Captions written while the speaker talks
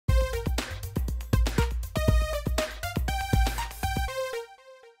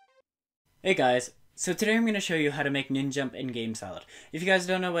Hey guys, so today I'm going to show you how to make Ninjump in Gamesalad. If you guys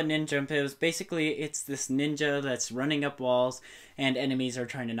don't know what Ninjump is, basically it's this ninja that's running up walls and enemies are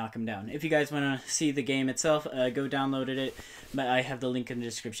trying to knock him down. If you guys want to see the game itself, go download it, but I have the link in the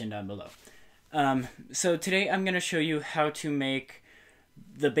description down below. So today I'm going to show you how to make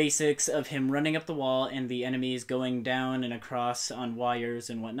the basics of him running up the wall and the enemies going down and across on wires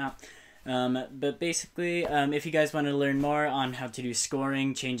and whatnot. But basically, if you guys want to learn more on how to do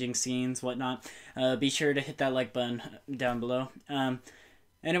scoring, changing scenes, whatnot, be sure to hit that like button down below.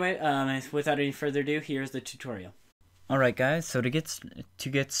 Anyway, without any further ado, here's the tutorial. Alright guys, so to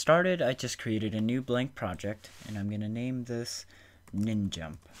get started, I just created a new blank project, and I'm going to name this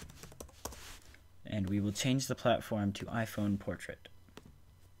Ninjump. And we will change the platform to iPhone Portrait.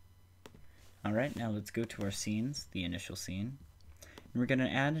 Alright, now let's go to our scenes, the initial scene. And we're going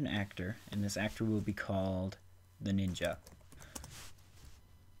to add an actor, and this actor will be called the Ninja.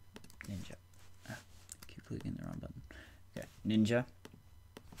 Keep clicking the wrong button. Okay, Ninja.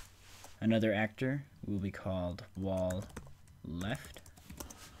 Another actor will be called Wall Left.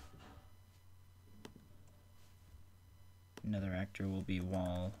 Another actor will be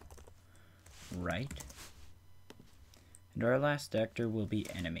Wall Right. And our last actor will be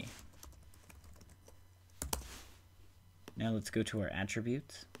Enemy. Now let's go to our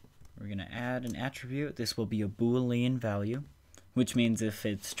attributes. We're going to add an attribute. This will be a Boolean value, which means if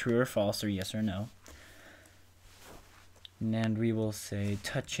it's true or false or yes or no. And we will say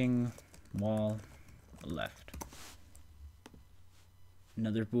touching wall left.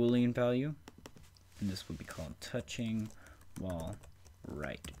 Another Boolean value, and this will be called touching wall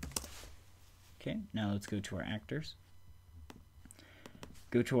right. Okay, now let's go to our actors.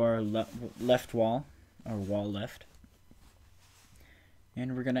 Go to our left wall, or wall left.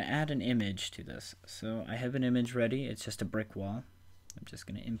 And we're going to add an image to this. So I have an image ready. It's just a brick wall. I'm just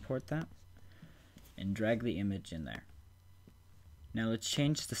going to import that and drag the image in there. Now let's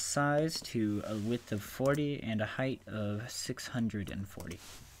change the size to a width of 40 and a height of 640.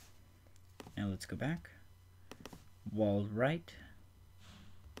 Now let's go back. Wall right.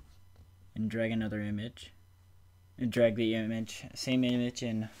 And drag another image. And drag the image, same image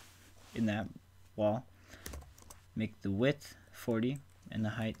in that wall. Make the width 40. And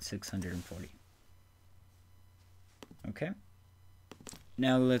the height 640. Okay.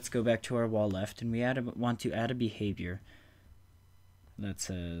 Now let's go back to our wall left, and we want to add a behavior that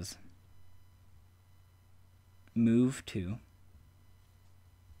says move to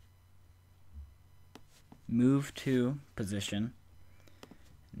position,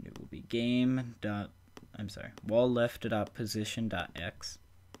 and it will be wall left dot position dot x,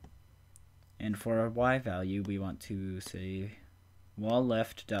 and for our y value we want to say wall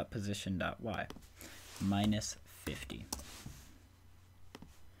left dot position dot y minus 50.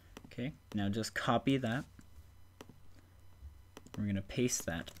 Okay, now just copy that. We're going to paste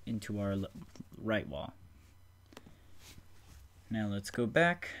that into our right wall. Now let's go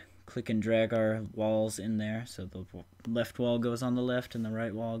back, click and drag our walls in there, so the left wall goes on the left and the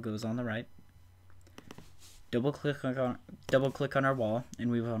right wall goes on the right. Double click on our wall,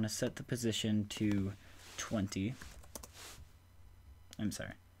 and we want to set the position to 20.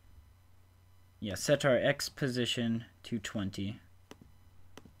 Set our X position to 20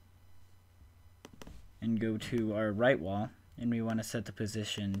 and go to our right wall, and we want to set the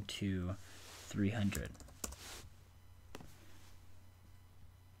position to 300.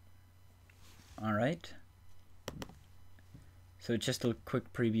 Alright, so just a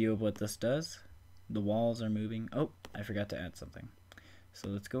quick preview of what this does. The walls are moving. Oh, I forgot to add something. So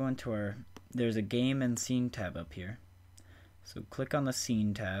let's go into there's a game and scene tab up here. So click on the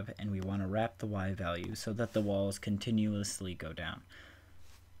scene tab, and we want to wrap the Y value so that the walls continuously go down.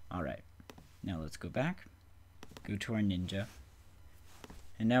 Alright, now let's go back, go to our ninja,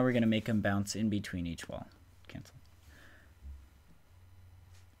 and now we're going to make them bounce in between each wall. Cancel.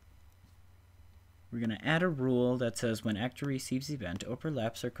 We're going to add a rule that says when actor receives event,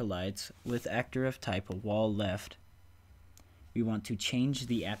 overlaps or collides with actor of type wall left, we want to change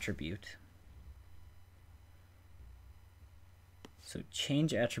the attribute. So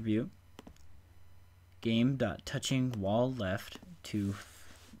change attribute game.touching wall left to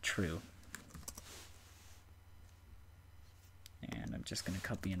true. And I'm just going to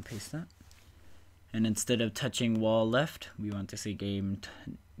copy and paste that. And instead of touching wall left, we want to say game.touching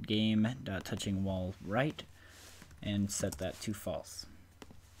wall right and set that to false.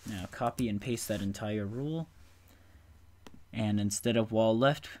 Now copy and paste that entire rule. And instead of wall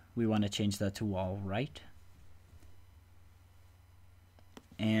left, we want to change that to wall right.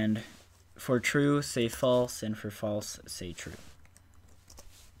 And for true, say false, and for false, say true.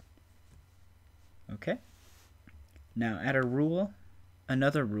 Now add a rule,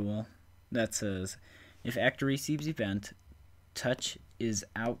 another rule that says if actor receives event, touch is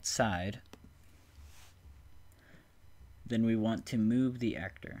outside, then we want to move the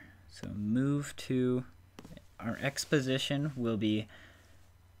actor. So move to, our X position will be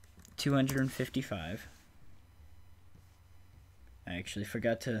 255. I actually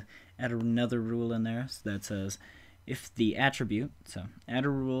forgot to add another rule in there that says if the attribute, so add a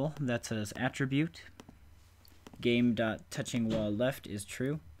rule that says attribute game.touching wall left is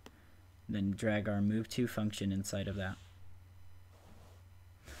true, then drag our move to function inside of that.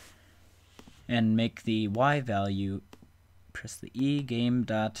 And make the Y value, press the E game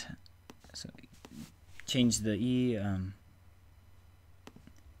dot, so change the E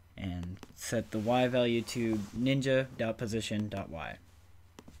and set the Y value to ninja.position.y.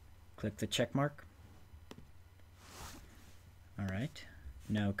 Click the check mark. Alright,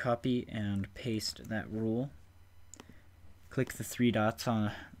 now copy and paste that rule. Click the three dots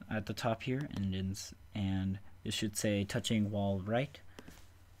on at the top here, and it should say touching wall right.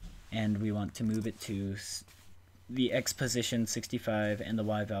 And we want to move it to the X position 65, and the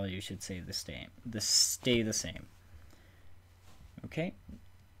Y value should stay the same. Okay,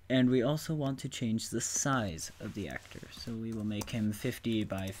 and we also want to change the size of the actor, so we will make him 50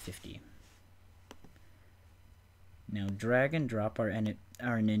 by 50. Now drag and drop our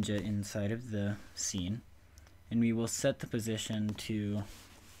ninja inside of the scene, and we will set the position to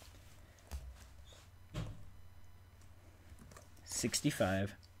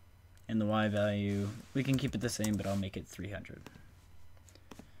 65, and the Y value, we can keep it the same, but I'll make it 300.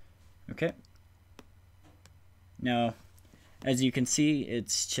 Okay. Now, as you can see,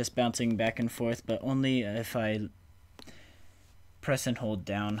 it's just bouncing back and forth, but only if I press and hold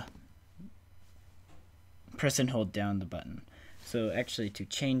down the button. So actually, to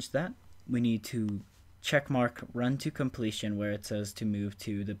change that, we need to check mark run to completion where it says to move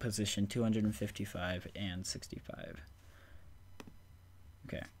to the position 255 and 65.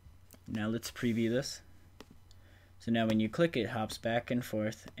 Okay, now let's preview this. So now when you click, it hops back and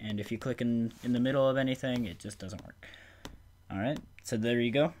forth, and if you click in the middle of anything, it just doesn't work. Alright, so there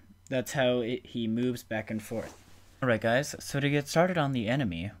you go. That's how he moves back and forth. Alright guys, so to get started on the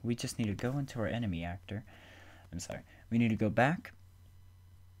enemy, we just need to go into our enemy actor. We need to go back,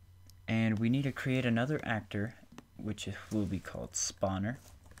 and we need to create another actor, which will be called spawner,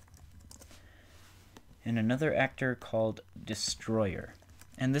 and another actor called destroyer.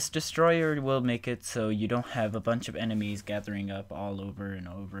 And this destroyer will make it so you don't have a bunch of enemies gathering up all over and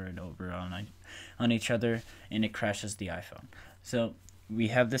over and over on each other, and it crashes the iPhone. So we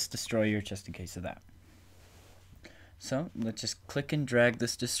have this destroyer just in case of that. So let's just click and drag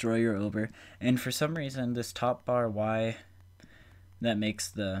this destroyer over, and for some reason this top bar Y that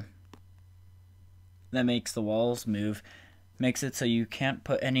makes the walls move makes it so you can't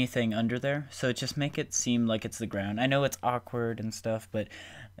put anything under there, so just make it seem like it's the ground. I know it's awkward and stuff, but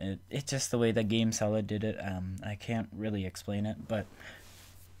it's just the way that Gamesalad did it. I can't really explain it, but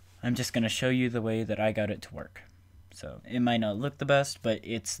I'm just going to show you the way that I got it to work. So it might not look the best, but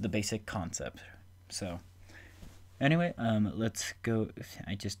it's the basic concept. So anyway, let's go.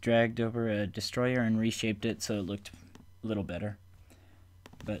 I just dragged over a destroyer and reshaped it so it looked a little better.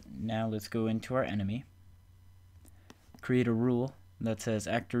 But now let's go into our enemy. Create a rule that says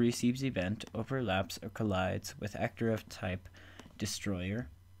actor receives event, overlaps, or collides with actor of type destroyer.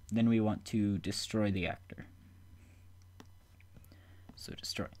 Then we want to destroy the actor. So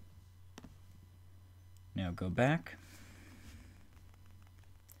destroy. Now go back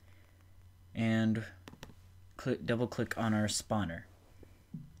and double click on our spawner.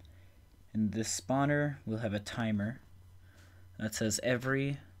 And this spawner will have a timer that says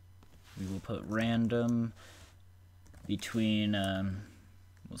we will put random between,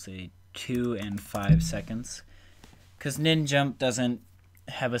 we'll say 2 and 5 seconds, because Ninjump doesn't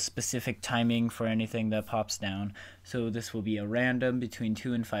have a specific timing for anything that pops down, so this will be a random between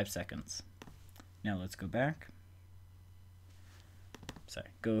 2 and 5 seconds. Now let's go back. Sorry,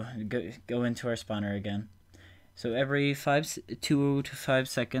 go into our spawner again. So every 2 to 5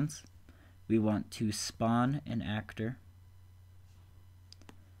 seconds, we want to spawn an actor.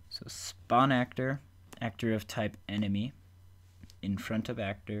 So spawn actor, actor of type enemy, in front of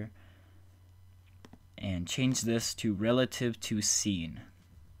actor, and change this to relative to scene.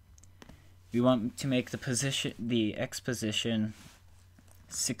 We want to make the X position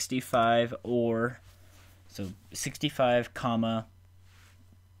 65 or, so 65,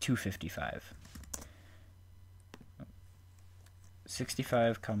 255.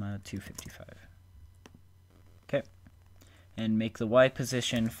 65, 255. Okay. and make the Y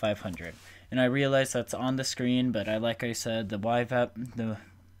position 500. And I realize that's on the screen, but like I said, the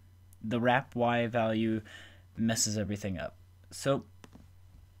wrap Y value messes everything up. So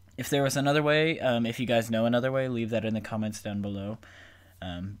if there was another way, if you guys know another way, leave that in the comments down below.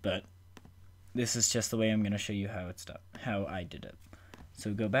 But this is just the way I'm going to show you how it's done, how I did it.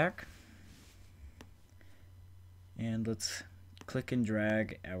 So go back, and let's click and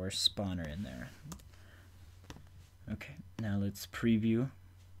drag our spawner in there. Okay, now let's preview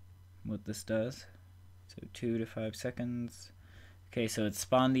what this does. So 2 to 5 seconds. Okay, so it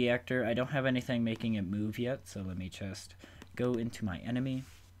spawned the actor. I don't have anything making it move yet, so let me just go into my enemy.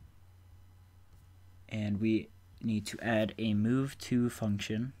 And we need to add a move to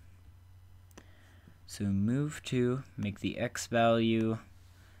function. So move to, make the X value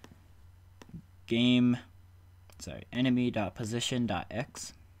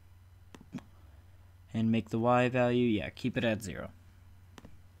enemy.position.x, and make the Y value, keep it at 0.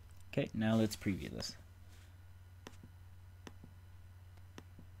 Okay, now let's preview this.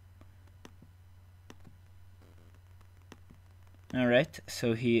 Alright,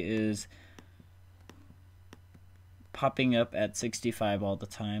 so he is popping up at 65 all the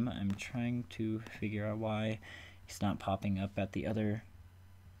time. I'm trying to figure out why he's not popping up at the other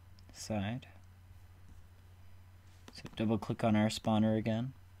side. So double click on our spawner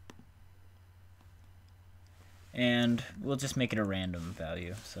again. And we'll just make it a random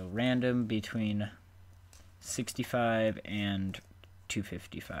value. So random between 65 and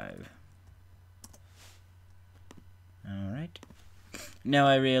 255. Alright. Now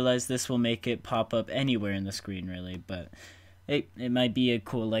I realize this will make it pop up anywhere in the screen, really, but it might be a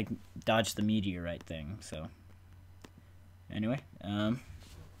cool, like, dodge the meteorite thing, so. Anyway, let's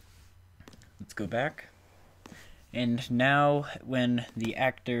go back. And now when the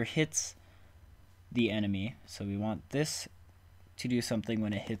actor hits the enemy, so we want this to do something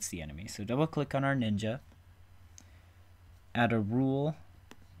when it hits the enemy. So double click on our ninja, add a rule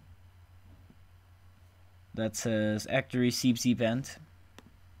that says actor receives event,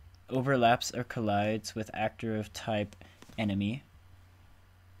 overlaps or collides with actor of type enemy.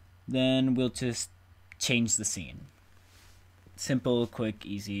 Then we'll just change the scene. Simple, quick,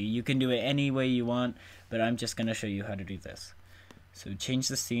 easy. You can do it any way you want, but I'm just going to show you how to do this. So change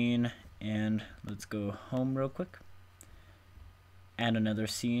the scene, and let's go home real quick. Add another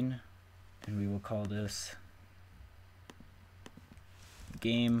scene, and we will call this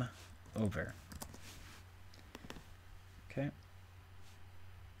Game Over. Okay.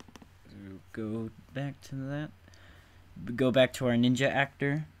 So go back to that. Go back to our ninja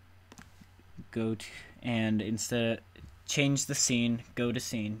actor. And instead change the scene, go to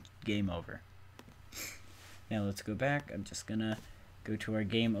scene, game over. Now let's go back. I'm just gonna go to our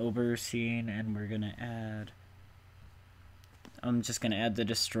game over scene, and we're gonna add, I'm just gonna add the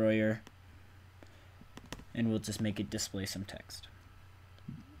destroyer, and we'll just make it display some text.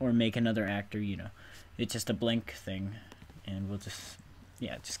 Or make another actor, you know. It's just a blank thing, and we'll just,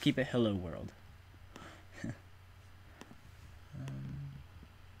 just keep it hello world.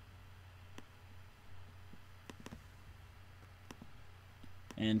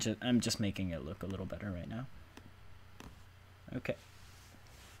 And I'm just making it look a little better right now. Okay.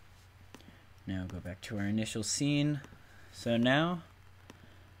 Now go back to our initial scene. So now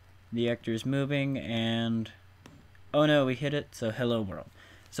the actor is moving, and oh no, we hit it, so hello world.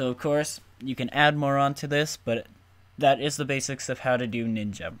 So of course you can add more onto this, but that is the basics of how to do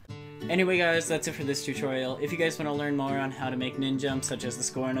Ninjump. Anyway guys, that's it for this tutorial. If you guys want to learn more on how to make Ninjump, such as the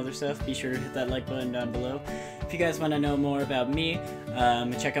score and other stuff, be sure to hit that like button down below. If you guys want to know more about me,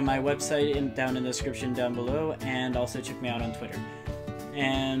 check out my website down in the description down below, and also check me out on Twitter.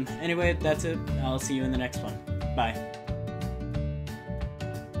 And anyway, that's it. I'll see you in the next one. Bye.